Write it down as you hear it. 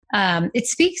It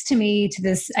speaks to me to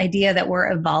this idea that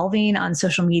we're evolving on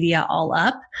social media all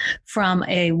up from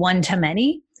a one to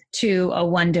many to a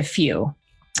one to few,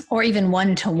 or even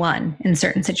one to one in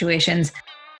certain situations.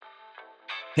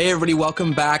 Hey everybody,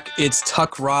 welcome back. It's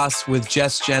Tuck Ross with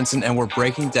Jess Jensen, and we're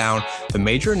breaking down the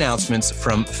major announcements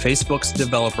from Facebook's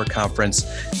developer conference,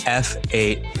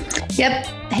 F8. Yep.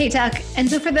 Hey, Tuck. And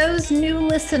so for those new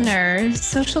listeners,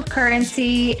 Social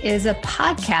Currency is a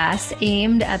podcast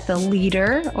aimed at the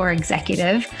leader or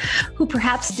executive who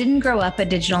perhaps didn't grow up a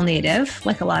digital native,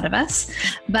 like a lot of us,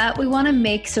 but we want to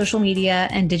make social media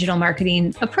and digital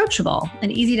marketing approachable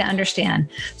and easy to understand.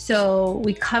 So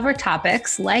we cover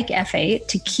topics like F8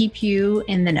 to keep you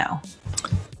in the know.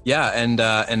 Yeah,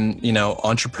 and you know,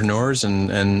 entrepreneurs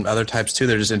and other types too,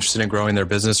 they're just interested in growing their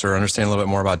business or understanding a little bit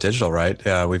more about digital, right?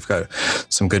 We've got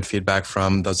some good feedback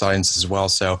from those audiences as well.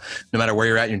 So no matter where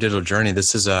you're at in your digital journey,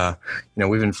 this is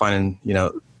we've been finding,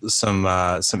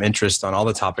 some interest on all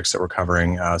the topics that we're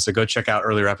covering. So go check out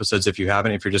earlier episodes if you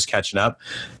haven't, if you're just catching up.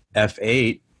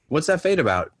 F8, what's F8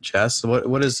 about, Jess?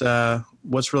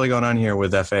 What's really going on here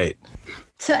with F8?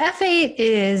 So F8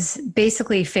 is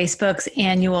basically Facebook's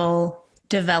annual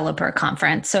developer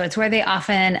conference. So it's where they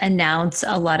often announce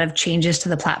a lot of changes to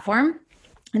the platform.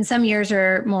 And some years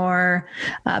are more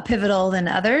pivotal than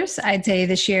others. I'd say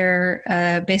this year,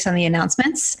 based on the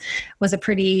announcements, was a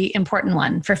pretty important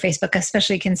one for Facebook,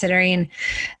 especially considering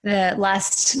the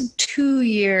last 2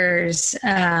 years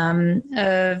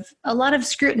of a lot of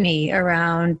scrutiny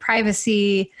around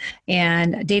privacy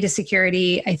and data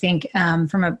security. I think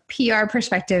from a PR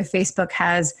perspective, Facebook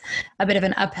has a bit of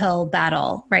an uphill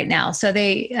battle right now. So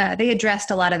they addressed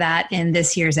a lot of that in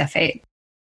this year's F8.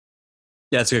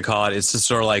 Yeah, it's a good call. It's just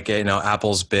sort of like,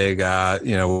 Apple's big,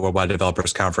 Worldwide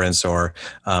Developers Conference or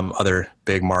other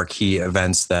big marquee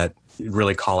events that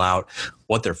really call out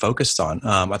what they're focused on.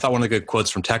 I thought one of the good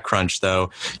quotes from TechCrunch,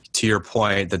 though, to your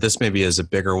point, that this maybe is a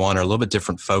bigger one or a little bit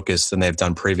different focus than they've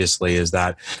done previously, is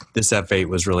that this F8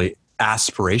 was really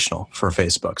aspirational for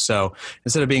Facebook. So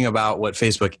instead of being about what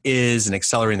Facebook is and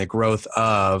accelerating the growth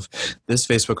of, this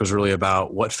Facebook was really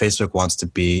about what Facebook wants to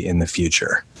be in the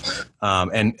future.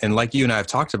 And like you and I have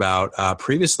talked about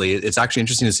previously, it's actually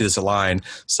interesting to see this align.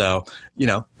 So,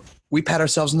 we pat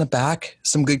ourselves on the back,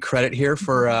 some good credit here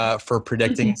for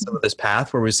predicting some of this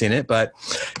path where we've seen it, but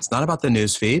it's not about the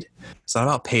newsfeed. It's not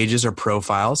about pages or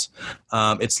profiles.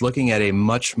 It's looking at a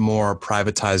much more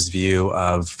privatized view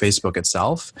of Facebook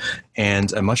itself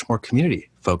and a much more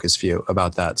community-focused view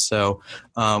about that. So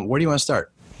where do you want to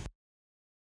start?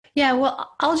 Yeah, well,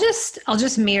 I'll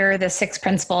just mirror the 6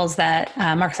 principles that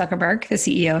Mark Zuckerberg, the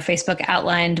CEO of Facebook,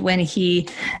 outlined when he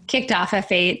kicked off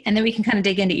F8, and then we can kind of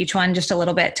dig into each one just a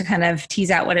little bit to kind of tease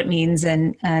out what it means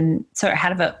and sort of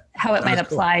how it might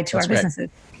apply to our businesses.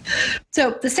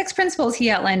 So the 6 principles he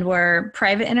outlined were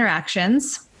private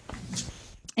interactions,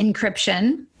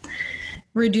 encryption,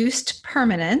 reduced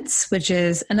permanence, which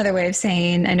is another way of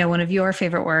saying, I know one of your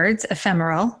favorite words,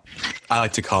 ephemeral. I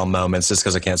like to call them moments just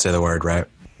because I can't say the word, right?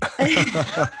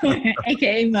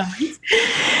 AKA moments.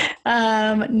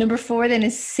 Number 4 then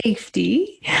is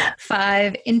safety.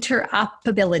 5,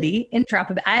 interoperability.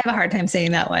 I have a hard time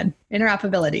saying that one.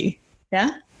 Interoperability.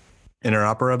 Yeah?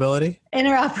 Interoperability?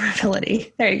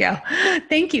 Interoperability. There you go.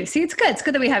 Thank you. See, it's good. It's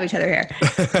good that we have each other here.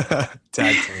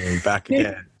 Tag team back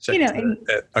again.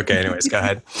 Okay, anyways, go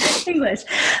ahead. English.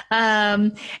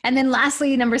 And then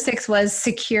lastly, number 6 was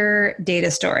secure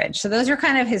data storage. So those were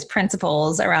kind of his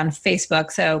principles around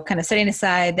Facebook. So kind of setting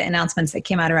aside the announcements that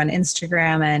came out around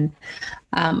Instagram and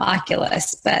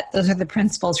Oculus, but those are the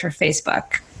principles for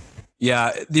Facebook.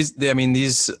 Yeah, these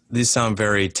sound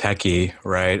very techy,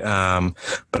 right?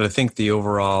 But I think the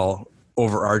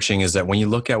overarching is that when you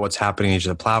look at what's happening in each of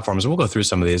the platforms, and we'll go through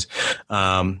some of these,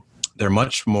 they're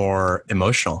much more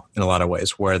emotional in a lot of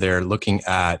ways, where they're looking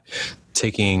at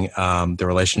taking the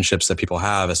relationships that people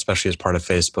have, especially as part of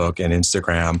Facebook and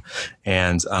Instagram,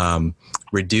 and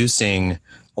reducing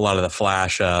a lot of the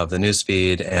flash of the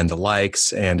newsfeed and the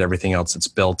likes and everything else that's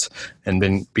built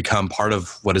and become part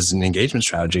of what is an engagement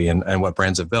strategy and what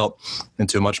brands have built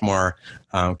into a much more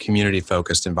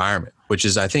community-focused environment, which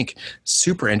is, I think,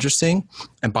 super interesting.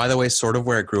 And by the way, sort of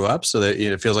where it grew up, so that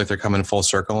it feels like they're coming full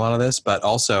circle, a lot of this, but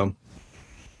also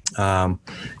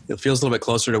it feels a little bit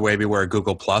closer to maybe where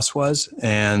Google Plus was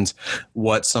and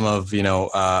what some of,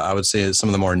 I would say some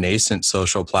of the more nascent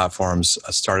social platforms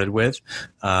started with,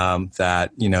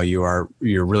 that, you're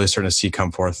really starting to see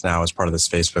come forth now as part of this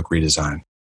Facebook redesign.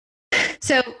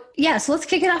 So, yeah, so let's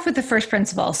kick it off with the first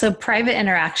principle. So, private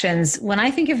interactions. When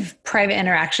I think of private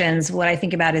interactions, what I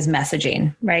think about is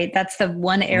messaging, right? That's the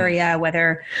one area,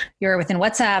 whether you're within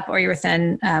WhatsApp or you're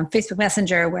within Facebook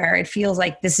Messenger, where it feels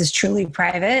like this is truly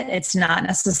private. It's not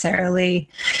necessarily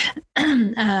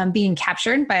being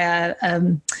captured by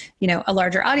a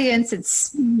larger audience.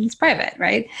 It's private,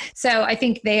 right? So, I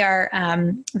think they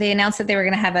announced that they were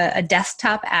going to have a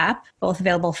desktop app, both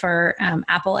available for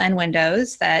Apple and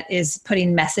Windows, that is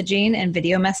putting messaging and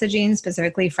video messaging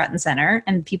specifically front and center.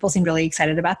 And people seem really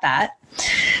excited about that.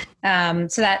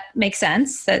 So that makes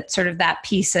sense that sort of that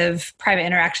piece of private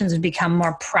interactions would become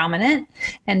more prominent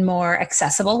and more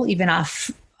accessible, even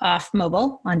off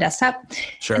mobile on desktop.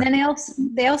 Sure. And then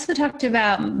they also talked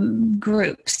about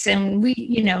groups. And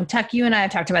we, Tuck, you and I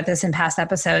have talked about this in past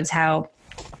episodes, how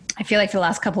I feel like for the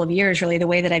last couple of years, really, the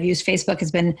way that I've used Facebook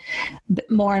has been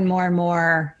more and more and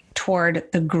more toward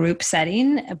the group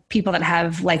setting, people that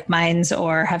have like minds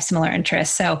or have similar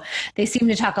interests. So they seem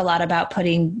to talk a lot about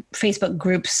putting Facebook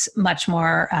groups much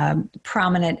more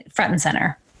prominent front and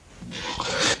center.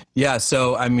 Yeah,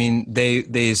 so I mean, they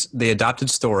adopted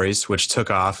Stories, which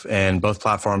took off, and both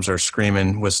platforms are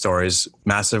screaming with Stories.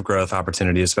 Massive growth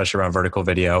opportunity, especially around vertical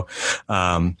video.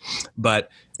 But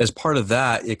as part of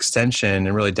that extension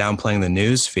and really downplaying the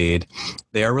news feed,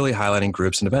 they are really highlighting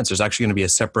groups and events. There's actually going to be a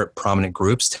separate prominent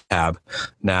groups tab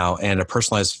now and a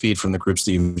personalized feed from the groups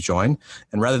that you join.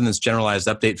 And rather than this generalized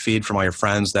update feed from all your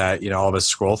friends that all of us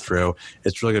scroll through,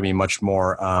 it's really going to be much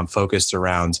more focused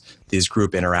around these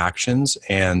group interactions,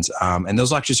 and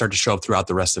those will actually start to show up throughout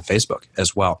the rest of Facebook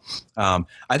as well.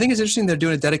 I think it's interesting they're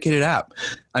doing a dedicated app.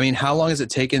 I mean, how long has it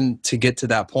taken to get to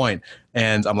that point?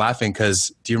 And I'm laughing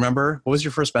because, do you remember, what was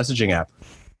your first messaging app?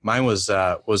 Mine was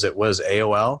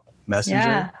AOL Messenger.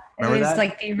 Yeah, remember it was that?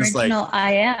 like the original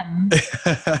IM.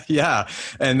 Yeah,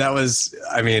 and that was,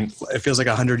 I mean, it feels like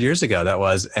 100 years ago that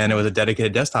was, and it was a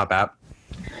dedicated desktop app.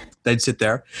 They'd sit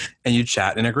there and you'd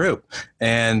chat in a group,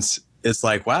 and it's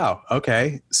like, wow,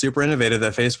 okay, super innovative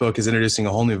that Facebook is introducing a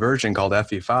whole new version called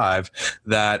FE5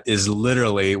 that is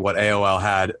literally what AOL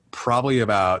had probably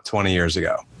about 20 years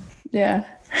ago.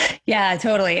 Yeah,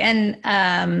 totally. And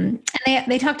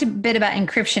they talked a bit about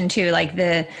encryption too, like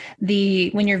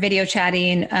the when you're video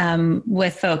chatting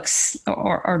with folks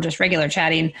or just regular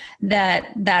chatting,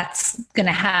 that's going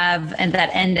to have and that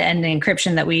end-to-end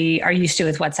encryption that we are used to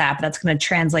with WhatsApp, that's going to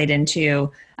translate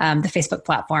into the Facebook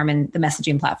platform and the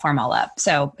messaging platform all up.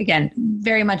 So again,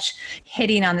 very much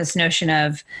hitting on this notion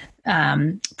of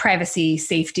privacy,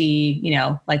 safety,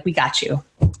 like we got you.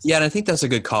 Yeah, and I think that's a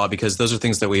good call because those are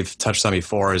things that we've touched on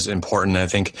before is important. I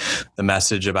think the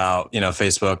message about,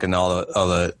 Facebook and all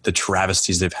the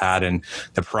travesties they've had and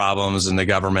the problems and the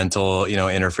governmental,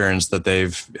 interference that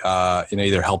they've,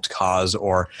 either helped cause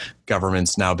or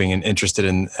governments now being interested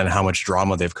in how much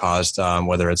drama they've caused,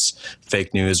 whether it's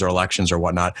fake news or elections or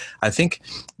whatnot. I think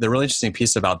the really interesting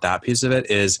piece about that piece of it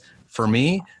is, for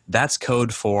me, that's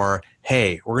code for,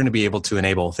 hey, we're going to be able to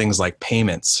enable things like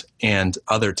payments and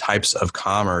other types of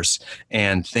commerce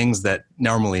and things that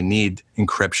normally need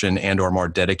encryption and or more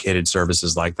dedicated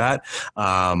services like that,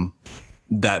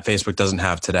 that Facebook doesn't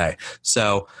have today.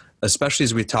 So especially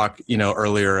as we talked,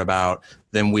 earlier about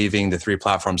them weaving the three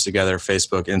platforms together,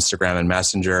 Facebook, Instagram, and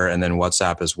Messenger, and then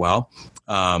WhatsApp as well.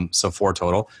 So 4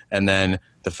 total. And then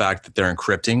the fact that they're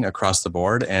encrypting across the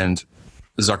board and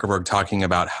Zuckerberg talking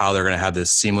about how they're going to have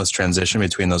this seamless transition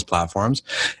between those platforms,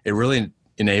 it really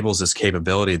enables this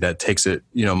capability that takes it,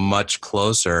 much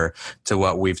closer to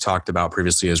what we've talked about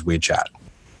previously as WeChat.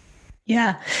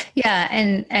 Yeah.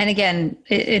 And again,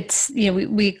 it's,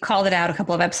 we called it out a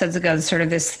couple of episodes ago, sort of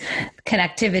this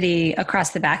connectivity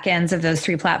across the back ends of those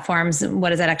 3 platforms.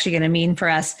 What is that actually going to mean for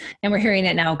us? And we're hearing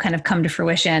it now kind of come to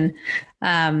fruition.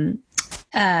 And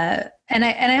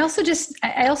I also just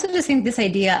think this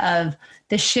idea of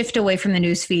the shift away from the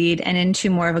news feed and into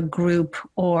more of a group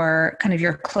or kind of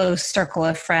your close circle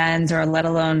of friends, or let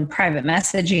alone private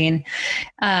messaging,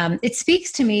 it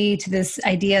speaks to me to this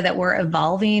idea that we're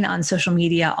evolving on social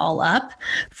media all up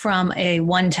from a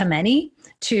one-to-many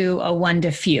to a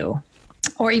one-to-few,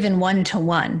 or even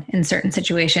one-to-one in certain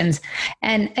situations.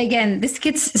 And again,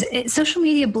 social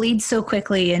media bleeds so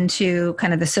quickly into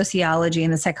kind of the sociology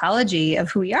and the psychology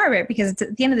of who we are, right? Because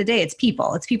at the end of the day, it's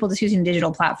people just using a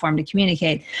digital platform to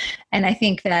communicate. And I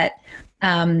think that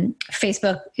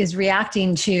Facebook is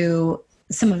reacting to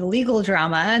some of the legal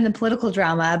drama and the political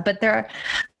drama, but they're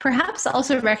perhaps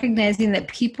also recognizing that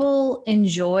people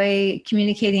enjoy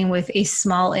communicating with a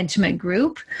small, intimate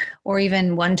group or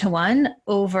even one-to-one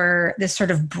over this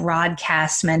sort of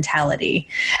broadcast mentality.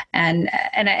 And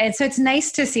so it's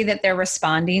nice to see that they're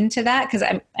responding to that, because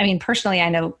I mean, personally, I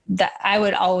know that I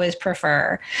would always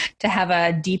prefer to have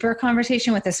a deeper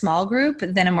conversation with a small group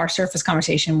than a more surface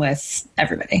conversation with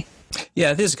everybody. Yeah,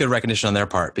 I think it's good recognition on their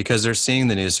part, because they're seeing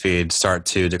the newsfeed start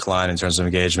to decline in terms of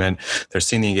engagement. They're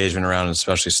seeing the engagement around,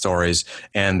 especially stories,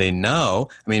 and they know.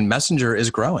 I mean, Messenger is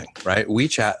growing, right?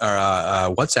 WeChat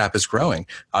or WhatsApp is growing.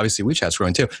 Obviously, WeChat's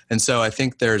growing too. And so I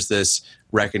think there's this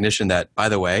recognition that, by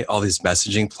the way, all these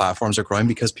messaging platforms are growing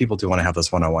because people do want to have those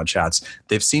one-on-one chats.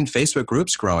 They've seen Facebook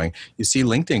groups growing. You see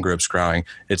LinkedIn groups growing.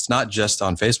 It's not just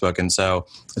on Facebook, and so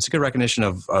it's a good recognition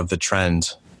of the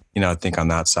trend. I think on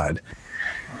that side.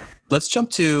 Let's jump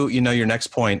to, your next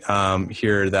point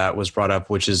here that was brought up,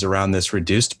 which is around this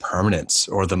reduced permanence,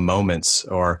 or the moments,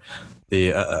 or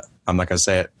the, I'm not going to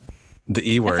say it, the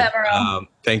E word.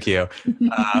 Thank you.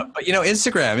 But,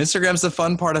 Instagram's the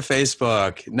fun part of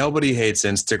Facebook. Nobody hates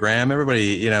Instagram.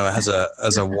 Everybody, has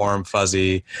a warm,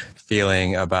 fuzzy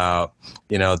feeling about,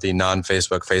 the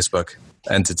non-Facebook Facebook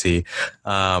entity.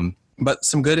 But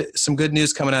some good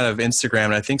news coming out of Instagram,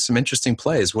 and I think some interesting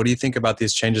plays. What do you think about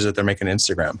these changes that they're making to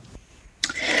Instagram?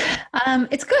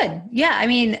 It's good. Yeah. I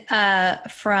mean,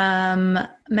 from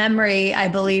memory, I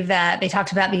believe that they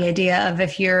talked about the idea of,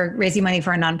 if you're raising money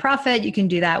for a nonprofit, you can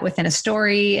do that within a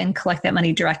story and collect that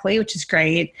money directly, which is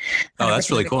great. Oh, that's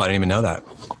really cool. I didn't even know that.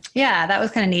 Yeah, that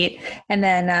was kind of neat. And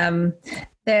then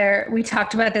we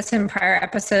talked about this in prior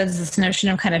episodes, this notion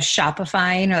of kind of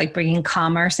Shopifying, or like bringing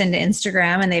commerce into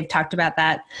Instagram. And they've talked about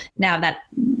that now, that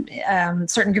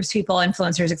certain groups of people,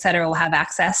 influencers, et cetera, will have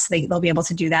access. They'll be able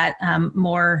to do that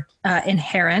more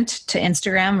inherent to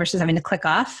Instagram versus having to click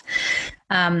off.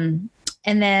 And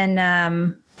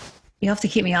then you have to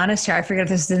keep me honest here. I forget if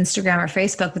this is Instagram or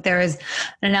Facebook, but there was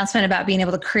an announcement about being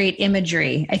able to create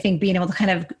imagery. I think being able to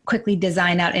kind of quickly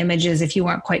design out images if you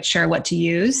weren't quite sure what to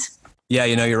use. Yeah,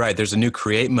 you're right. There's a new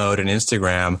create mode in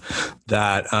Instagram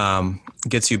that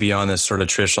gets you beyond this sort of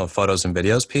traditional photos and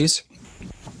videos piece.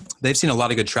 They've seen a lot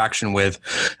of good traction with,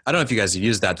 I don't know if you guys have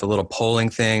used that, the little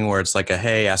polling thing where it's like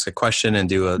hey, ask a question and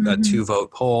do a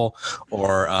 2-vote poll,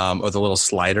 or the little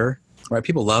slider, right?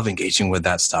 People love engaging with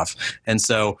that stuff. And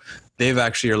so they've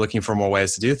actually are looking for more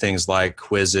ways to do things like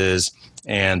quizzes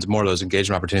and more of those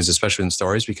engagement opportunities, especially in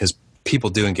stories, because people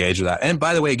do engage with that. And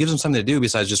by the way, it gives them something to do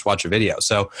besides just watch a video.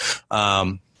 So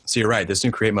you're right. This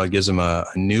new create mode gives them a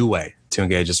new way to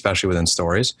engage, especially within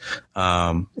stories,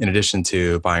 in addition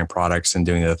to buying products and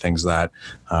doing the things that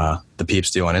the peeps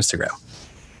do on Instagram.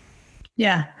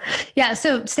 Yeah. Yeah.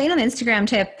 So staying on the Instagram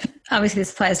tip, obviously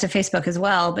this applies to Facebook as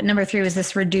well, but number 3 was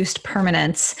this reduced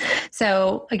permanence.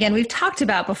 So again, we've talked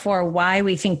about before why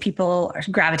we think people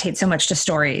gravitate so much to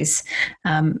stories.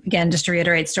 Again, just to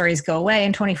reiterate, stories go away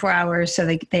in 24 hours. So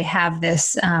they have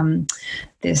this,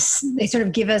 they sort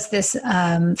of give us this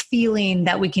feeling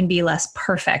that we can be less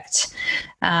perfect.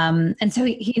 And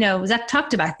so, Zach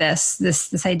talked about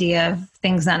this idea of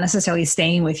things not necessarily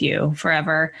staying with you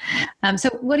forever. So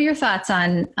what are your thoughts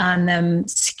on them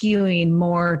skewing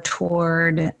more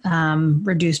toward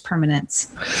reduced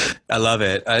permanence? I love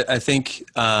it. I think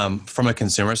from a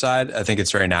consumer side, I think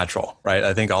it's very natural, right?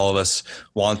 I think all of us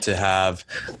want to have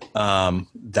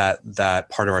that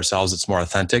part of ourselves that's more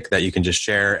authentic, that you can just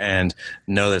share and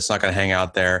know that it's not going to hang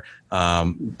out there.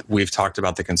 We've talked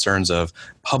about the concerns of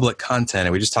public content,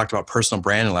 and we just talked about personal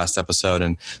branding last episode,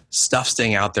 and stuff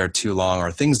staying out there too long,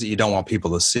 or things that you don't want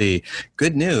people to see.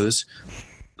 Good news,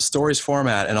 stories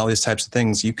format and all these types of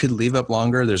things, you could leave up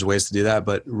longer. There's ways to do that,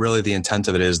 but really the intent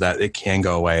of it is that it can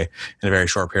go away in a very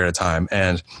short period of time.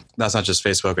 And that's not just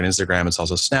Facebook and Instagram, it's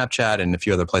also Snapchat and a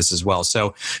few other places as well.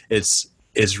 So it's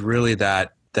really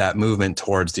that movement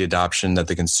towards the adoption that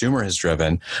the consumer has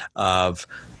driven of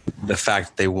the fact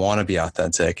that they want to be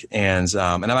authentic. And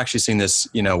I've actually seen this,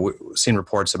 seen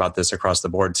reports about this across the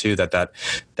board too, that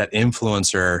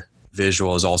influencer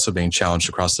visual is also being challenged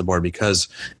across the board, because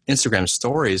Instagram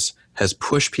stories has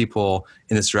pushed people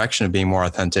in this direction of being more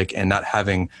authentic and not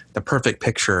having the perfect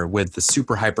picture with the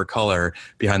super hyper color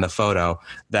behind the photo.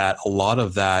 That a lot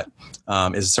of that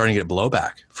is starting to get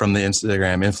blowback from the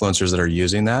Instagram influencers that are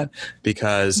using that,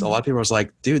 because a lot of people are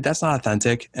like, dude, that's not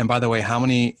authentic. And by the way, how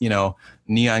many,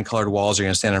 neon colored walls are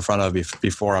going to stand in front of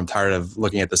before I'm tired of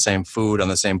looking at the same food on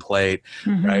the same plate,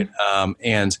 right?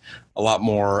 And a lot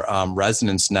more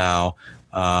resonance now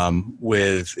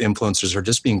with influencers are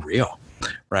just being real.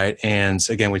 right? And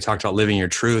again, we talked about living your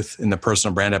truth in the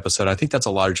personal brand episode. I think that's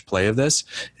a large play of this,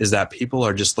 is that people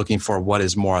are just looking for what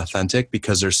is more authentic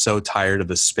because they're so tired of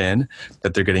the spin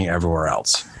that they're getting everywhere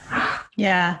else.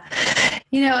 Yeah.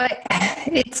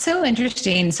 It's so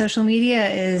interesting. Social media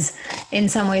is in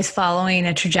some ways following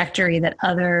a trajectory that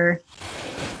other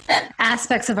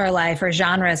aspects of our life or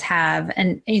genres have.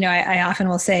 And, I often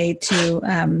will say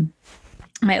to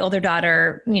my older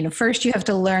daughter, first you have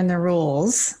to learn the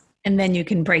rules and then you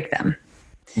can break them.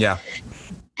 Yeah.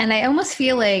 And I almost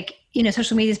feel like,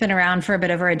 social media has been around for a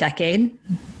bit over a decade,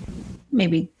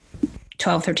 maybe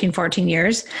 12, 13, 14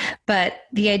 years. But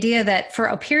the idea that for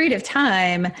a period of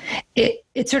time,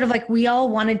 it's sort of like we all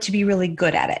wanted to be really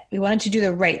good at it. We wanted to do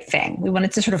the right thing. We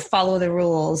wanted to sort of follow the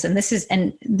rules. And this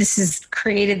has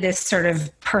created this sort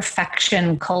of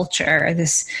perfection culture,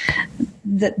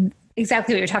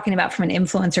 exactly what you're talking about from an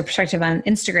influencer perspective on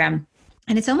Instagram.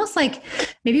 And it's almost like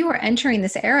maybe we're entering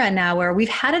this era now where we've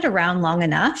had it around long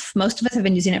enough. Most of us have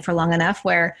been using it for long enough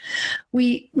where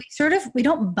we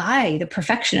don't buy the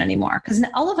perfection anymore because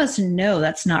all of us know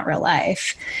that's not real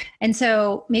life. And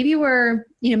so maybe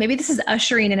maybe this is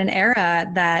ushering in an era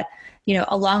that,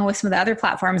 along with some of the other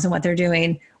platforms and what they're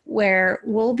doing, where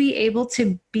we'll be able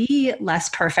to be less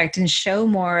perfect and show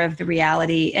more of the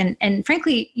reality. And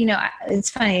frankly,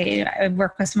 it's funny, I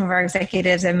work with some of our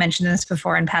executives. I've mentioned this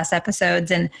before in past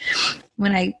episodes. And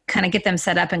when I kind of get them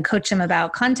set up and coach them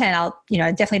about content,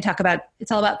 I definitely talk about,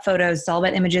 it's all about photos. It's all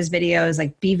about images, videos,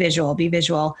 like be visual.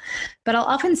 But I'll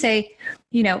often say,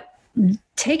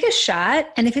 take a shot.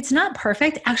 And if it's not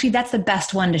perfect, actually that's the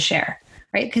best one to share.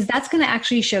 Right? Because that's going to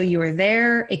actually show you were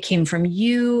there. It came from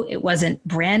you. It wasn't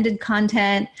branded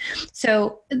content.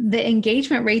 So the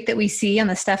engagement rate that we see on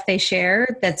the stuff they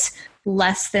share that's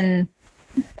less than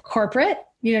corporate,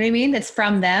 you know what I mean? That's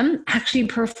from them actually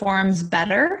performs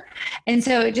better. And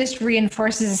so it just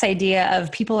reinforces this idea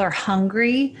of people are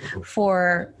hungry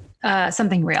for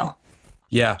something real.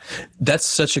 Yeah, that's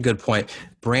such a good point.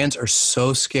 Brands are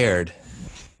so scared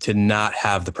to not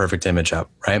have the perfect image up,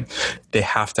 right? They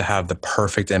have to have the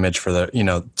perfect image for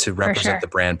to represent the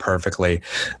brand perfectly.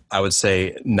 I would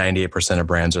say 98% of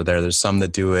brands are there. There's some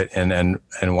that do it and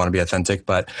want to be authentic,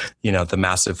 but the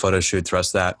massive photo shoot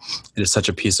thrust that it is such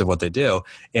a piece of what they do.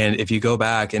 And if you go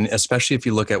back, and especially if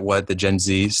you look at what the Gen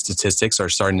Z statistics are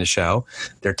starting to show,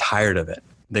 they're tired of it.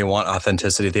 They want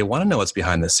authenticity. They want to know what's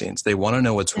behind the scenes. They want to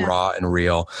know what's raw and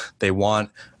real. They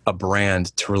want a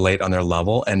brand to relate on their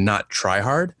level and not try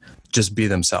hard, just be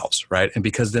themselves, right? And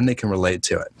because then they can relate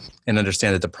to it and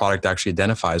understand that the product actually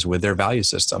identifies with their value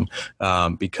system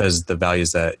because the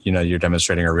values that, you're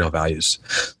demonstrating are real values.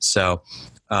 So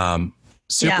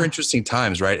super interesting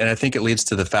times, right? And I think it leads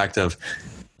to the fact of,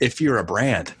 if you're a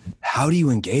brand, how do you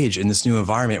engage in this new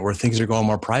environment where things are going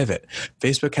more private?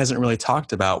 Facebook hasn't really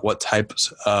talked about what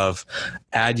types of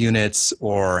ad units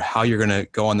or how you're going to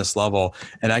go on this level.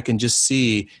 And I can just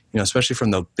see, especially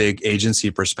from the big agency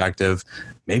perspective,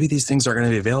 maybe these things are going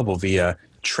to be available via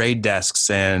trade desks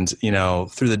and,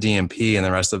 through the DMP and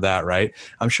the rest of that, right?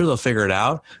 I'm sure they'll figure it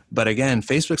out. But again,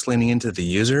 Facebook's leaning into the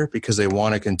user because they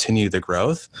want to continue the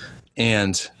growth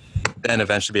and then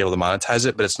eventually be able to monetize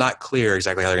it. But it's not clear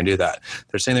exactly how they're going to do that.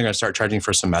 They're saying they're going to start charging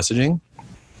for some messaging.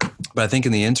 But I think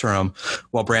in the interim,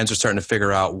 while brands are starting to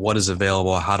figure out what is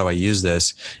available, how do I use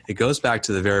this, it goes back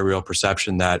to the very real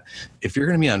perception that if you're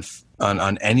going to be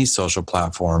on any social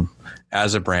platform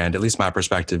as a brand, at least my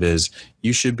perspective is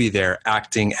you should be there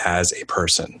acting as a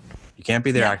person. You can't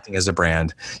be there acting as a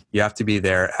brand. You have to be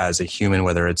there as a human,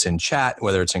 whether it's in chat,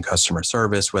 whether it's in customer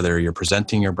service, whether you're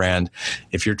presenting your brand.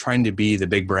 If you're trying to be the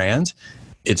big brand,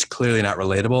 it's clearly not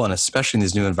relatable. And especially in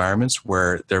these new environments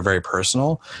where they're very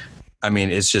personal,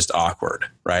 it's just awkward,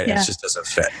 right? Yeah. It just doesn't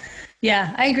fit.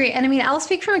 Yeah, I agree. And I'll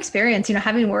speak from experience,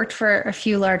 having worked for a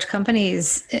few large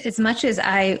companies, as much as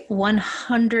I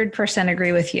 100%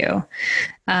 agree with you.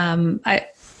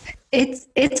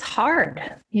 It's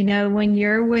hard, when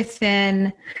you're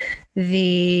within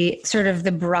the sort of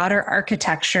the broader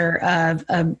architecture of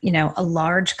a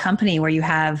large company where you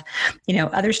have,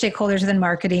 other stakeholders within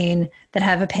marketing that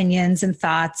have opinions and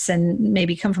thoughts and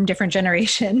maybe come from different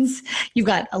generations. You've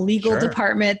got a legal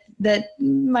department that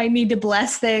might need to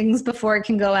bless things before it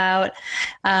can go out.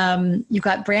 You've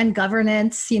got brand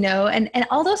governance, and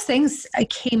all those things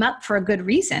came up for a good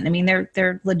reason.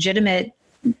 They're legitimate,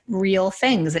 real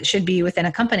things that should be within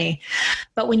a company.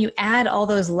 But when you add all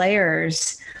those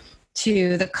layers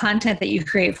to the content that you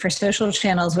create for social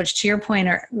channels, which to your point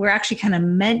we're actually kind of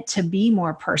meant to be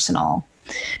more personal,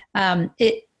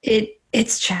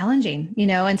 it's challenging,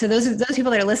 and so those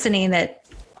people that are listening that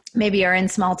maybe are in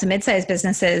small to mid-sized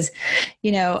businesses,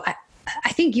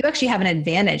 I think you actually have an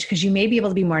advantage because you may be able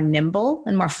to be more nimble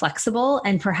and more flexible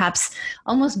and perhaps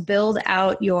almost build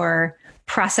out your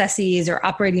processes or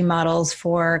operating models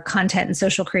for content and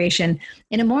social creation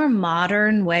in a more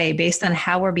modern way based on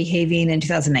how we're behaving in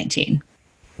 2019.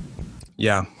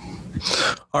 Yeah.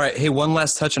 All right. Hey, one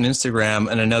last touch on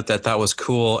Instagram and a note that was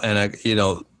cool. And,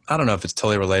 I don't know if it's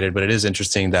totally related, but it is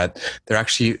interesting that they're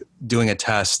actually doing a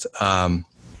test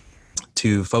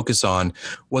to focus on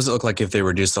what does it look like if they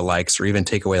reduce the likes or even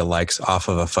take away the likes off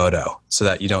of a photo so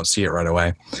that you don't see it right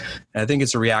away. And I think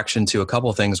it's a reaction to a couple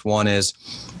of things. One is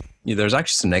there's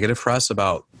actually some negative press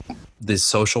about the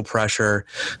social pressure,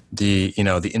 the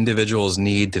individual's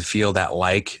need to feel that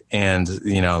like, and,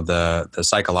 the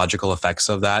psychological effects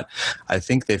of that. I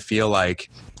think they feel like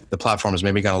the platform has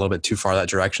maybe gone a little bit too far that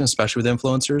direction, especially with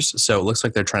influencers. So it looks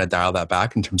like they're trying to dial that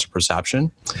back in terms of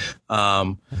perception.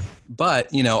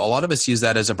 But, a lot of us use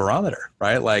that as a barometer,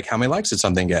 right? Like how many likes did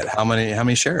something get? How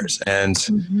many shares? And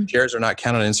shares are not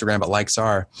counted on Instagram, but likes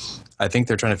are. I think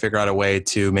they're trying to figure out a way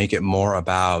to make it more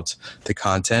about the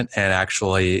content and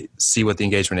actually see what the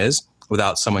engagement is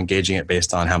without someone gauging it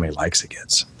based on how many likes it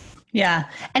gets. Yeah.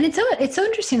 And it's so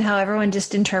interesting how everyone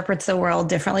just interprets the world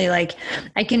differently. Like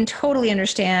I can totally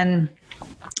understand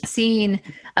seeing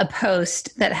a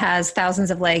post that has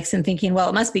thousands of likes and thinking, well,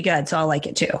 it must be good, so I'll like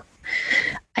it too.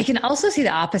 I can also see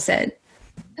the opposite,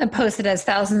 a post that has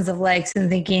thousands of likes and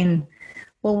thinking,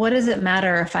 well, what does it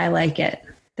matter if I like it?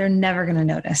 They're never going to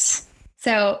notice.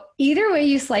 So either way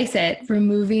you slice it,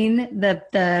 removing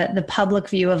the public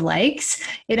view of likes,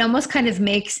 it almost kind of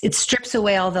it strips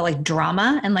away all the like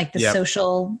drama and like the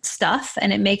social stuff.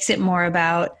 And it makes it more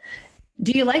about,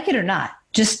 do you like it or not?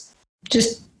 Just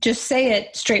say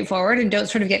it straightforward and don't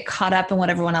sort of get caught up in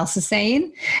what everyone else is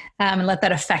saying, and let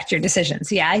that affect your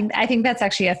decisions. Yeah, I think that's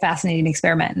actually a fascinating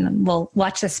experiment, and we'll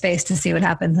watch this space to see what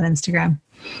happens on Instagram.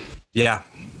 Yeah,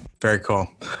 very cool.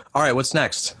 All right, what's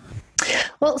next?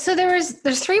 Well, so there's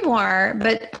three more,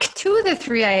 but two of the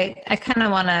three I kind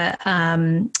of want to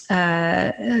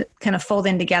kind of fold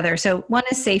in together. So one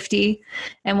is safety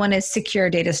and one is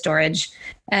secure data storage.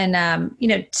 And,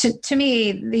 to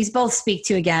me, these both speak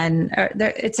to, again,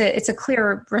 it's a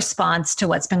clear response to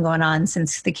what's been going on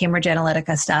since the Cambridge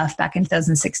Analytica stuff back in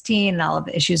 2016 and all of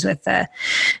the issues with the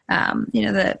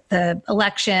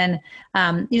election.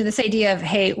 This idea of,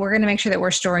 hey, we're going to make sure that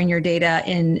we're storing your data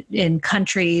in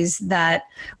countries that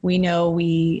we know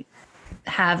we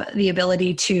have the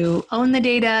ability to own the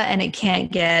data and it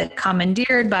can't get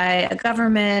commandeered by a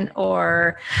government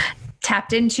or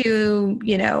tapped into,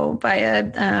 by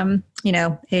a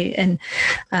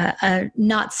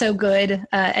not so good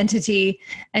entity.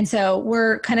 And so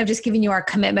we're kind of just giving you our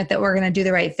commitment that we're going to do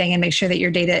the right thing and make sure that your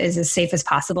data is as safe as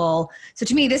possible. So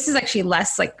to me, this is actually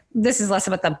less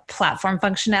about the platform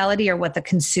functionality or what the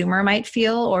consumer might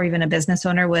feel, or even a business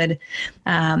owner would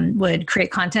create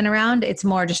content around. It's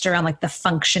more just around like the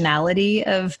functionality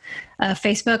of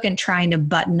Facebook and trying to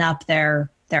button up their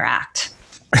act.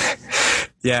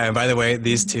 Yeah. And by the way,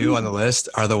 these two on the list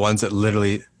are the ones that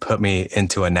literally put me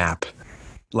into a nap.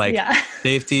 Like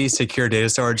safety, secure data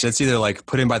storage. That's either like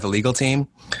put in by the legal team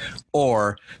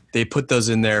or they put those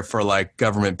in there for like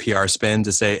government PR spin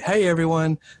to say, hey,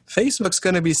 everyone, Facebook's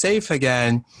going to be safe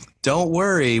again. Don't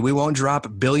worry. We won't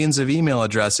drop billions of email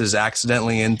addresses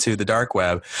accidentally into the dark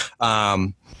web.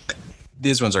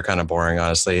 These ones are kind of boring,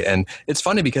 honestly. And it's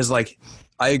funny because like,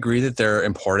 I agree that they're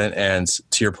important. And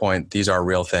to your point, these are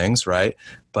real things, right?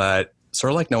 But sort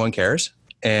of like no one cares.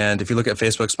 And if you look at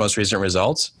Facebook's most recent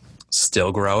results,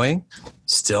 still growing,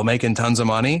 still making tons of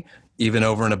money, even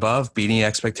over and above, beating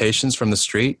expectations from the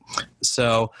street.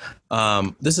 So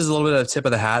this is a little bit of a tip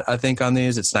of the hat, I think, on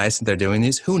these. It's nice that they're doing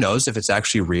these. Who knows if it's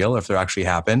actually real, if they actually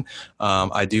happen.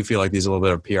 I do feel like these are a little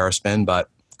bit of PR spin, but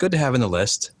good to have in the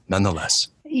list nonetheless.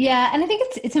 Yeah. And I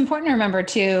think it's important to remember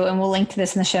too, and we'll link to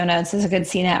this in the show notes. There's a good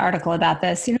CNET article about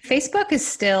this. Facebook is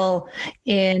still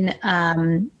in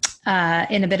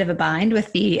a bit of a bind with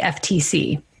the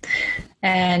FTC.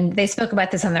 And they spoke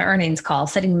about this on their earnings call,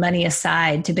 setting money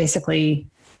aside to basically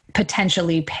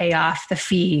potentially pay off the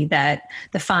fine that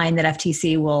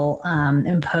FTC will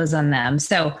impose on them.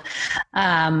 So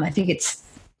I think it's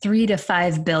 $3 to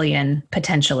 $5 billion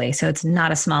potentially. So it's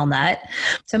not a small nut.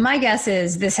 So my guess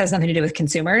is this has nothing to do with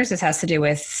consumers. This has to do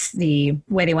with the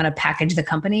way they want to package the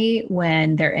company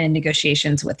when they're in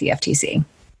negotiations with the FTC.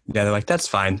 Yeah, they're like, that's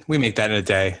fine. We make that in a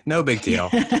day. No big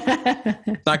deal.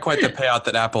 Not quite the payout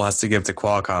that Apple has to give to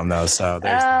Qualcomm, though. So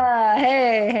there's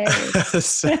hey.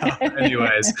 So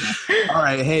anyways, all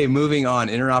right. Hey, moving on.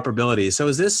 Interoperability. So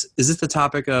is this the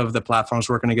topic of the platforms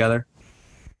working together?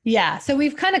 Yeah. So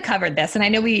we've kind of covered this, and I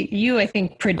know I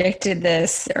think predicted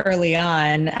this early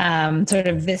on. Sort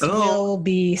of this will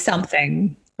be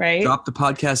something, right? Drop the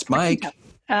podcast mic.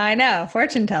 I know.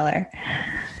 Fortune teller.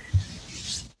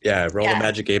 Yeah. Roll the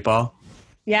magic 8-ball.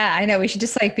 Yeah, I know. We should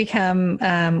just like become,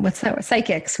 what's that?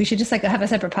 Psychics. We should just like have a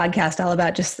separate podcast all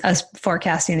about just us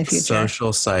forecasting the future.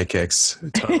 Social psychics.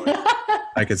 Totally.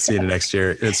 I could see it next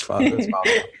year. It's fun.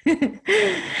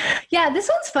 Yeah, this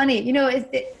one's funny. You know,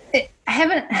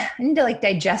 I need to like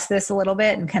digest this a little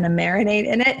bit and kind of marinate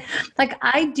in it. Like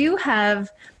I do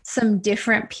have some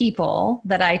different people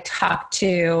that I talk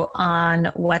to on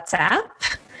WhatsApp.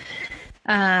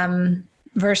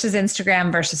 Versus Instagram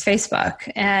versus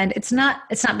Facebook. And it's not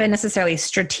been necessarily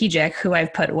strategic who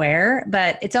I've put where,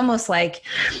 but it's almost like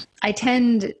I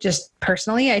tend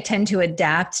to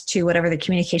adapt to whatever the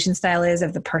communication style is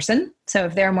of the person. So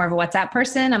if they're more of a WhatsApp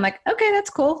person, I'm like, okay, that's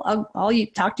cool. I'll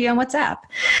talk to you on WhatsApp.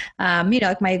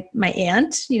 Like my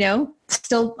aunt,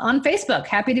 still on Facebook,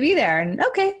 happy to be there. And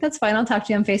okay, that's fine. I'll talk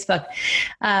to you on Facebook.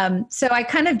 So I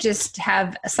kind of just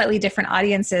have slightly different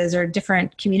audiences or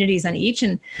different communities on each.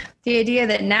 And the idea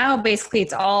that now basically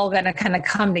it's all going to kind of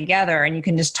come together and you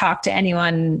can just talk to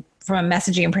anyone from a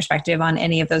messaging perspective on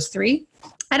any of those three.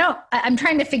 I'm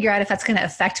trying to figure out if that's going to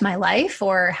affect my life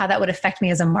or how that would affect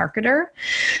me as a marketer.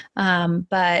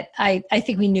 But I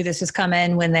think we knew this was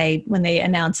coming when they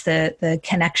announced the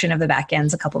connection of the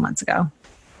backends a couple months ago.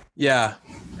 Yeah,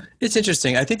 it's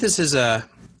interesting. I think this is I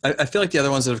feel like the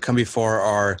other ones that have come before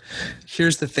are,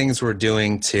 here's the things we're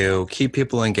doing to keep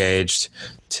people engaged,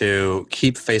 to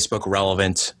keep Facebook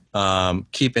relevant,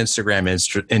 keep Instagram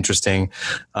interesting.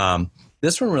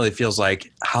 This one really feels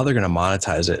like how they're going to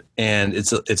monetize it. And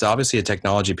it's obviously a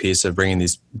technology piece of bringing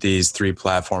these four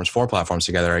platforms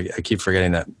together. I keep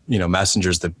forgetting that,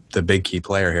 Messenger's the big key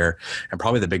player here and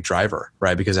probably the big driver,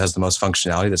 right? Because it has the most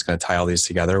functionality that's going to tie all these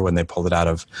together when they pulled it out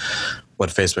of what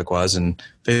Facebook was. And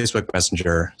Facebook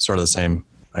Messenger, sort of the same,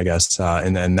 I guess,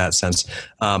 in that sense.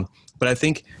 But I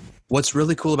think what's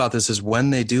really cool about this is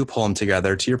when they do pull them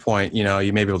together, to your point, you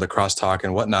may be able to crosstalk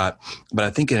and whatnot, but I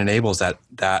think it enables that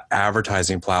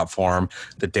advertising platform,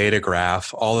 the data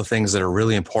graph, all the things that are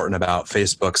really important about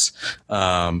Facebook's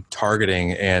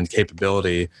targeting and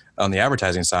capability on the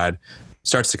advertising side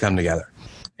starts to come together.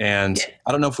 And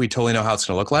I don't know if we totally know how it's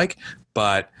going to look like,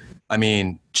 but I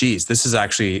mean, geez, this is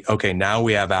actually, okay, now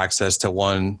we have access to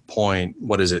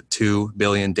 2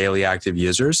 billion daily active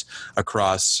users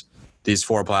across these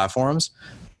four platforms.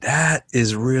 That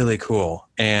is really cool.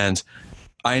 And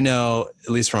I know, at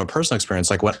least from a personal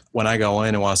experience, like when I go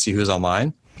in and want to see who's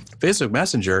online, Facebook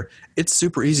Messenger, it's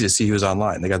super easy to see who's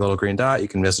online. They got the little green dot. You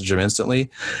can message them instantly.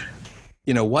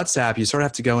 WhatsApp, you sort of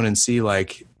have to go in and see,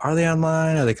 like, are they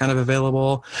online? Are they kind of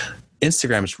available?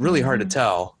 Instagram, it's really hard to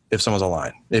tell if someone's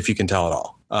online, if you can tell at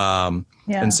all.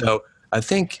 And so I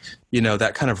think,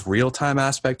 that kind of real-time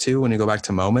aspect too, when you go back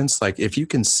to moments, like if you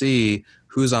can see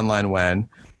who's online when,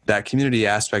 that community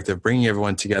aspect of bringing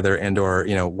everyone together and or,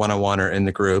 one-on-one or in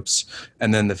the groups.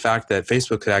 And then the fact that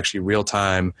Facebook could actually real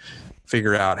time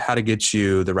figure out how to get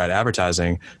you the right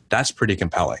advertising, that's pretty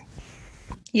compelling.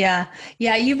 Yeah.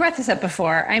 You brought this up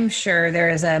before. I'm sure there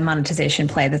is a monetization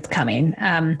play that's coming.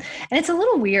 And it's a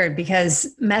little weird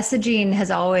because messaging has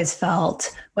always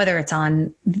felt, whether it's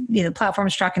on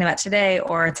platforms we're talking about today,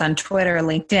 or it's on Twitter,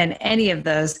 LinkedIn, any of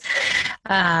those,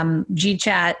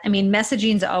 GChat. I mean,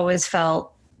 messaging's always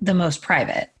felt the most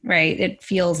private, right? It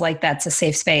feels like that's a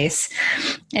safe space.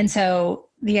 And so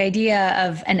the idea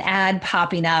of an ad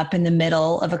popping up in the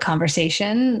middle of a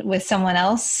conversation with someone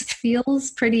else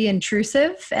feels pretty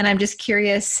intrusive. And I'm just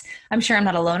curious, I'm sure I'm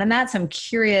not alone in that. So I'm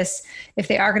curious if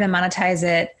they are going to monetize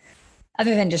it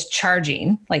other than just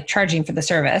charging for the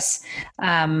service.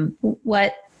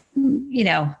 What's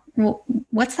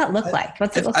that look like?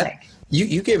 What's it look like?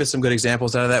 You gave us some good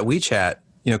examples out of that WeChat,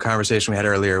 conversation we had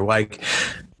earlier.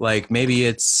 Like maybe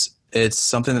it's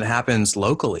something that happens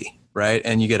locally, right?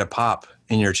 And you get a pop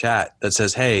in your chat that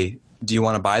says, hey, do you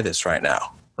want to buy this right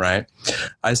now? Right.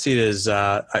 I see it as,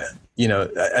 I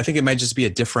think it might just be a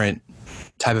different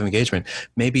type of engagement.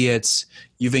 Maybe it's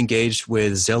you've engaged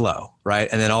with Zillow, right?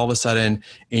 And then all of a sudden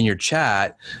in your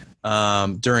chat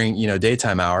during,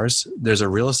 daytime hours, there's a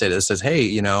real estate that says,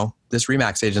 hey, this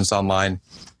RE/MAX agent's online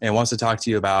and wants to talk to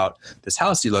you about this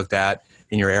house you looked at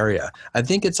in your area. I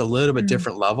think it's a little bit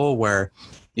different level where,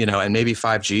 and maybe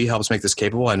 5G helps make this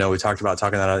capable. I know we talked about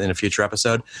talking that in a future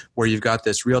episode, where you've got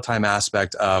this real-time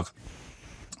aspect of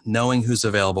knowing who's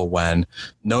available when,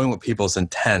 knowing what people's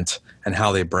intent and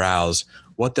how they browse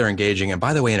what they're engaging. And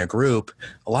by the way, in a group,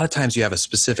 a lot of times you have a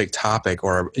specific topic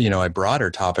or, a broader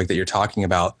topic that you're talking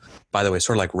about, by the way,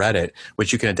 sort of like Reddit,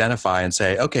 which you can identify and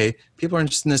say, okay, people are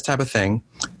interested in this type of thing.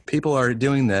 People are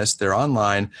doing this. They're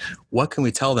online. What can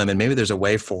we tell them? And maybe there's a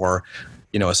way for,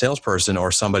 a salesperson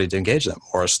or somebody to engage them,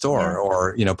 or a store,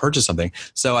 or, purchase something.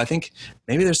 So I think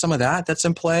maybe there's some of that's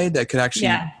in play that could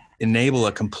actually enable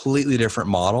a completely different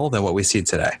model than what we see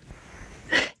today.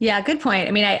 Yeah, good point.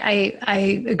 I mean,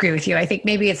 I agree with you. I think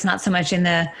maybe it's not so much in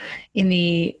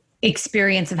the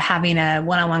experience of having a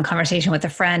one-on-one conversation with a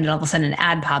friend and all of a sudden an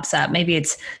ad pops up. Maybe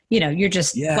it's, you're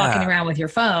just walking around with your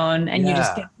phone and you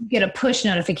just get a push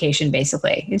notification.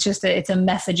 Basically, it's a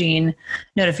messaging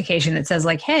notification that says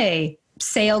like, hey,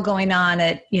 sale going on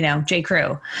at, J.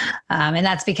 Crew. And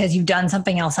that's because you've done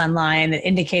something else online that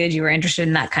indicated you were interested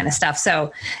in that kind of stuff.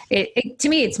 So to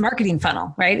me, it's marketing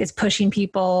funnel, right? It's pushing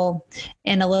people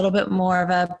in a little bit more of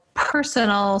a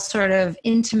personal, sort of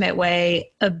intimate way,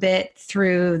 a bit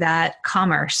through that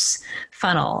commerce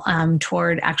funnel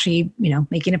toward actually,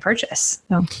 making a purchase.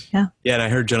 So, yeah. Yeah. And I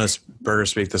heard Jonas Berger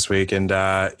speak this week. And,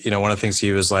 one of the things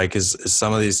he was like is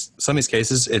some of these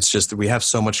cases, it's just that we have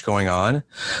so much going on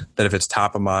that if it's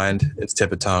top of mind, it's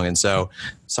tip of tongue. And so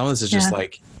some of this is just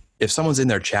like, if someone's in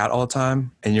their chat all the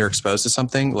time and you're exposed to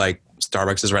something like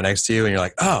Starbucks is right next to you and you're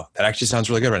like, oh, that actually sounds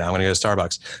really good right now, I'm going to go to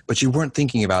Starbucks. But you weren't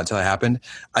thinking about it until it happened.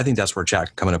 I think that's where chat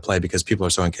can come into play because people are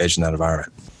so engaged in that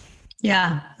environment.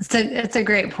 Yeah, it's a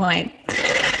great point.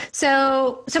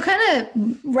 So kind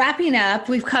of wrapping up,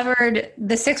 we've covered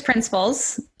the 6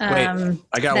 principles. Wait,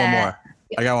 I got one more.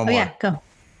 Yeah, go.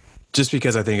 Just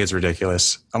because I think it's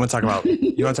ridiculous. I'm going to talk about,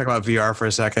 you want to talk about VR for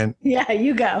a second? Yeah,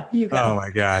 you go. Oh my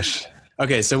gosh.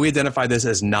 Okay. So we identified this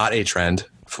as not a trend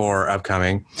for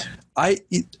upcoming. I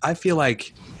feel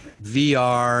like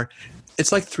VR,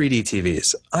 it's like 3D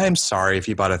TVs. I'm sorry if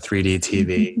you bought a 3D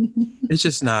TV. It's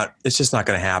just not going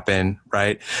to happen,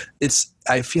 right?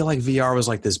 I feel like VR was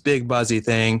like this big buzzy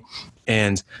thing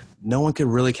and no one could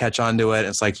really catch on to it.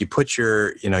 It's like you put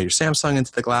your Samsung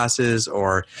into the glasses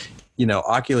or,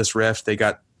 Oculus Rift, they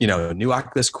got, new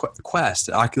Oculus Quest,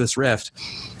 Oculus Rift.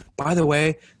 By the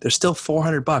way, they're still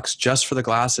 $400 just for the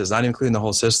glasses, not including the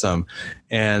whole system.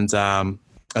 And I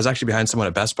was actually behind someone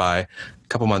at Best Buy a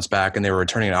couple months back, and they were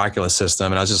returning an Oculus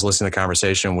system. And I was just listening to the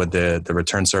conversation with the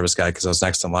return service guy because I was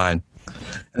next in line. And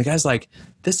the guy's like,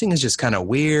 this thing is just kind of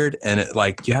weird. And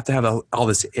you have to have all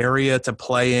this area to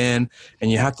play in,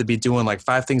 and you have to be doing like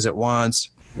 5 things at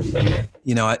once.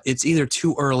 It's either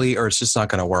too early or it's just not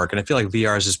going to work. And I feel like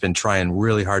VR has just been trying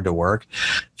really hard to work.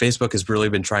 Facebook has really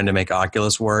been trying to make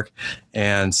Oculus work.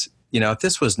 And, if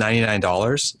this was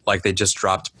 $99, like they just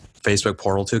dropped Facebook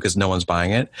Portal 2 because no one's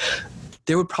buying it,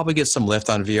 they would probably get some lift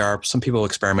on VR, some people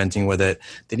experimenting with it.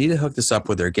 They need to hook this up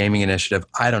with their gaming initiative.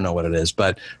 I don't know what it is,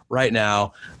 but right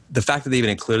now, the fact that they even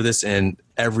included this in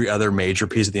every other major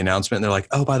piece of the announcement, and they're like,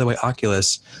 oh, by the way,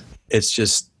 Oculus, it's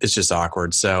just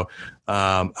awkward. So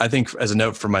I think as a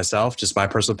note for myself, just my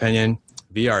personal opinion,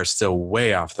 VR is still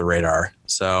way off the radar.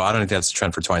 So I don't think that's a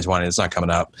trend for 2020. It's not coming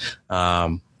up.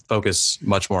 Focus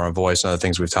much more on voice and other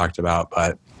things we've talked about,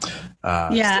 but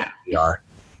VR.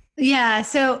 Yeah.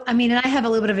 So, I mean, and I have a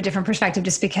little bit of a different perspective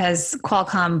just because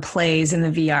Qualcomm plays in the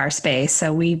VR space.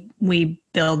 So we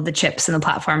build the chips and the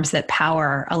platforms that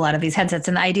power a lot of these headsets.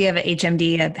 And the idea of a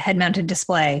HMD, a head-mounted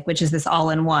display, which is this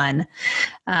all-in-one,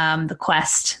 the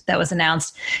Quest that was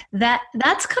announced,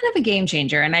 that's kind of a game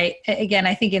changer. And I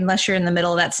think unless you're in the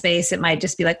middle of that space, it might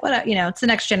just be like, it's the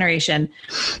next generation.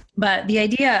 But the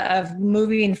idea of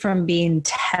moving from being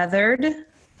tethered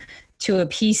to a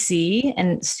PC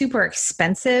and super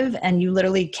expensive, and you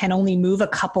literally can only move a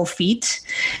couple feet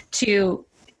to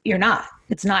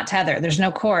it's not tethered. There's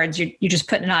no cords. You're just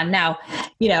putting it on. Now,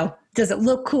 does it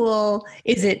look cool?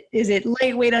 Is it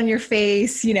lightweight on your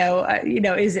face?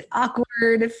 Is it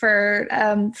awkward for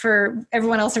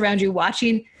everyone else around you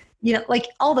watching? Like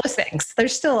all those things.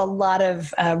 There's still a lot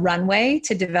of runway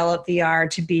to develop VR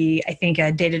to be, I think,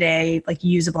 a day-to-day like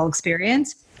usable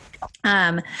experience.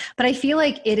 But I feel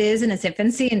like it is in its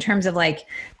infancy in terms of like,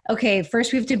 okay,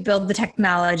 first we have to build the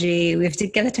technology. We have to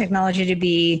get the technology to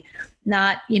be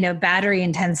not, battery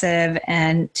intensive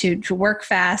and to work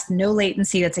fast, no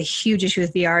latency. That's a huge issue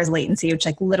with VR is latency, which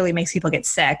like literally makes people get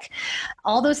sick.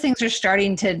 All those things are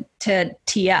starting to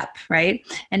tee up, right?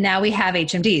 And now we have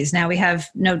HMDs. Now we have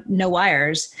no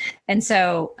wires. And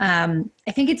so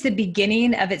I think it's the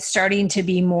beginning of it starting to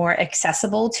be more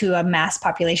accessible to a mass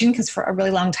population, because for a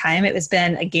really long time it has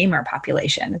been a gamer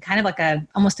population, kind of like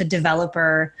almost a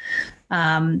developer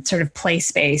sort of play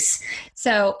space.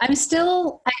 So I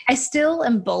still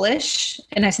am bullish,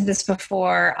 and I've said this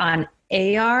before, on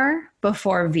AR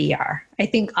before VR. I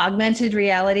think augmented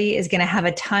reality is going to have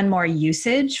a ton more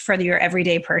usage for your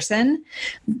everyday person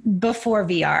before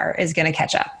VR is going to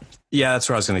catch up. Yeah, that's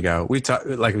where I was going to go.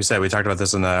 Like we said, we talked about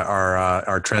this in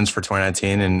our trends for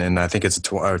 2019, and I think it's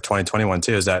 2021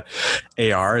 too. Is that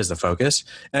AR is the focus,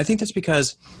 and I think that's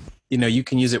because you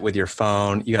can use it with your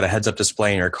phone. You got a heads-up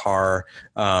display in your car.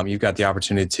 You've got the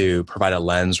opportunity to provide a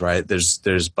lens, right?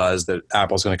 There's buzz that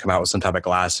Apple's going to come out with some type of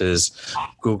glasses.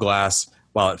 Google Glass,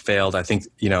 while it failed, I think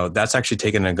that's actually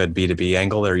taken a good B2B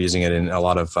angle. They're using it in a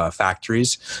lot of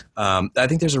factories. I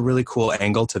think there's a really cool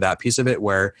angle to that piece of it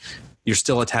where you're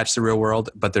still attached to the real world,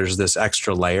 but there's this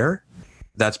extra layer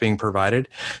that's being provided.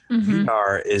 Mm-hmm.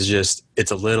 VR is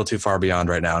it's a little too far beyond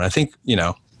right now. And I think,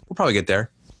 we'll probably get there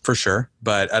for sure,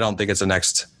 but I don't think it's a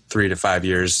next 3 to 5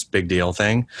 years big deal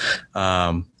thing.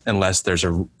 Unless there's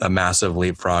a massive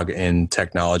leapfrog in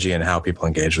technology and how people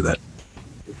engage with it.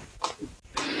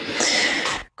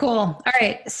 Cool. All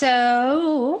right.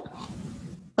 So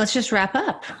let's just wrap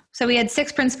up. So we had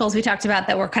 6 principles we talked about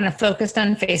that were kind of focused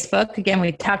on Facebook. Again,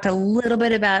 we talked a little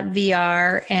bit about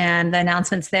VR and the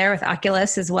announcements there with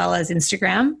Oculus as well as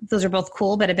Instagram. Those are both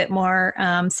cool, but a bit more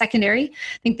secondary.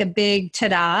 I think the big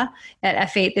ta-da at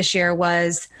F8 this year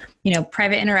was,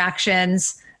 private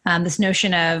interactions, this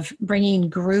notion of bringing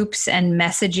groups and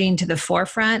messaging to the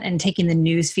forefront and taking the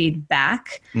newsfeed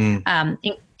back.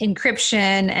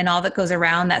 Encryption and all that goes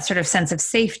around that sort of sense of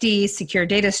safety, secure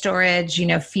data storage,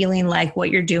 feeling like what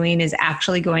you're doing is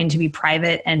actually going to be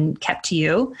private and kept to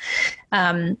you.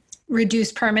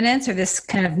 Reduced permanence, or this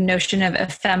kind of notion of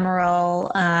ephemeral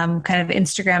kind of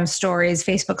Instagram stories,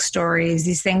 Facebook stories,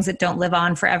 these things that don't live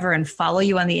on forever and follow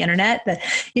you on the internet. That,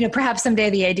 perhaps someday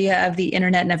the idea of the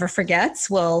internet never forgets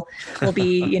will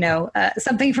be,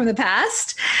 something from the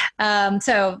past.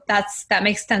 So that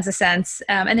makes tons of sense.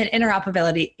 And then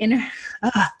interoperability,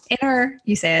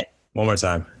 you say it one more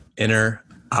time.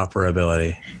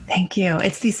 Interoperability. Thank you.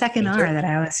 It's the second R that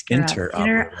I always screw up.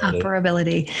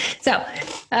 Interoperability. So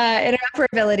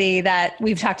interoperability that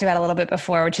we've talked about a little bit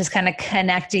before, which is kind of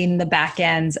connecting the back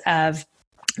ends of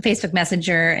Facebook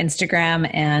Messenger, Instagram,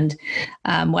 and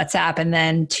WhatsApp. And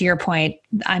then to your point,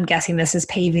 I'm guessing this is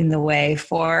paving the way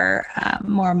for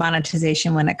more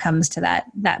monetization when it comes to that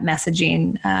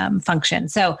messaging function.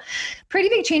 So pretty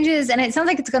big changes. And it sounds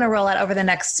like it's going to roll out over the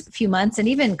next few months and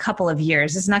even couple of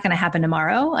years. It's not going to happen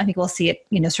tomorrow. I think we'll see it,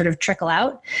 sort of trickle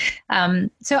out.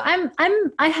 So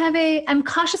I'm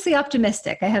cautiously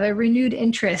optimistic. I have a renewed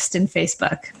interest in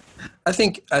Facebook. I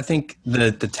think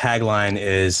the tagline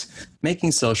is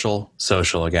making social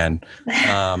again,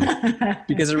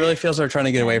 because it really feels like we're trying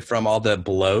to get away from all the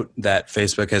bloat that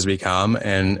Facebook has become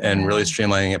and really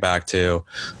streamlining it back to,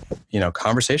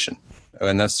 conversation.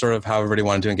 And that's sort of how everybody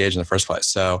wanted to engage in the first place.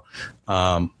 So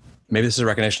maybe this is a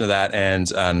recognition of that.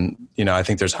 And I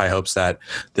think there's high hopes that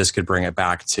this could bring it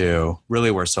back to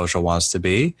really where social wants to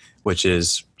be, which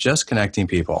is just connecting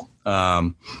people.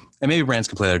 And maybe brands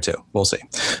can play there too. We'll see.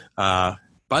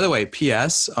 By the way,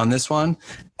 PS on this one,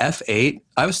 F8,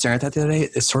 I was staring at that the other day.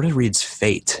 It sort of reads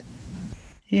fate.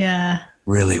 Yeah.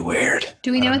 Really weird.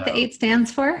 Do we know what the 8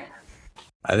 stands for?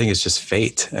 I think it's just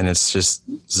fate. And it's just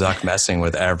Zuck messing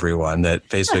with everyone that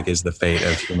Facebook is the fate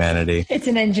of humanity. It's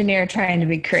an engineer trying to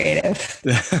be creative.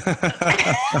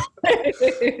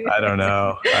 I don't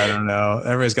know.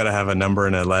 Everybody's got to have a number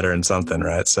and a letter and something,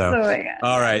 right? So, oh my God.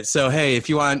 All right. So, hey, if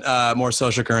you want more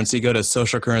social currency, go to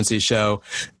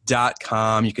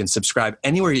socialcurrencyshow.com. You can subscribe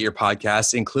anywhere you get your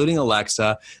podcasts, including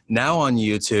Alexa, now on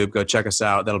YouTube. Go check us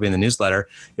out. That'll be in the newsletter.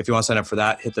 If you want to sign up for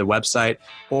that, hit the website.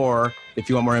 Or if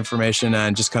you want more information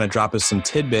and just kind of drop us some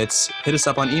tidbits, hit us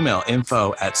up on email,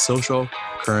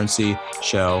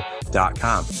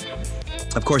 info@socialcurrencyshow.com.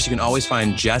 Of course, you can always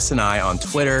find Jess and I on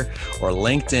Twitter or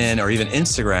LinkedIn or even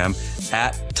Instagram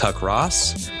at Tuck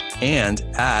Ross and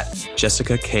at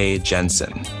Jessica K.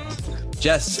 Jensen.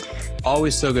 Jess,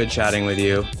 always so good chatting with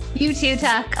you. You too,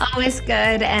 Tuck. Always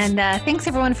good. And thanks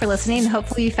everyone for listening.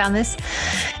 Hopefully you found this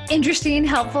interesting,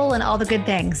 helpful, and all the good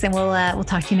things. And we'll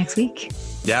talk to you next week.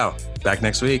 Yeah, back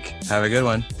next week. Have a good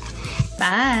one.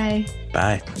 Bye.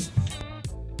 Bye.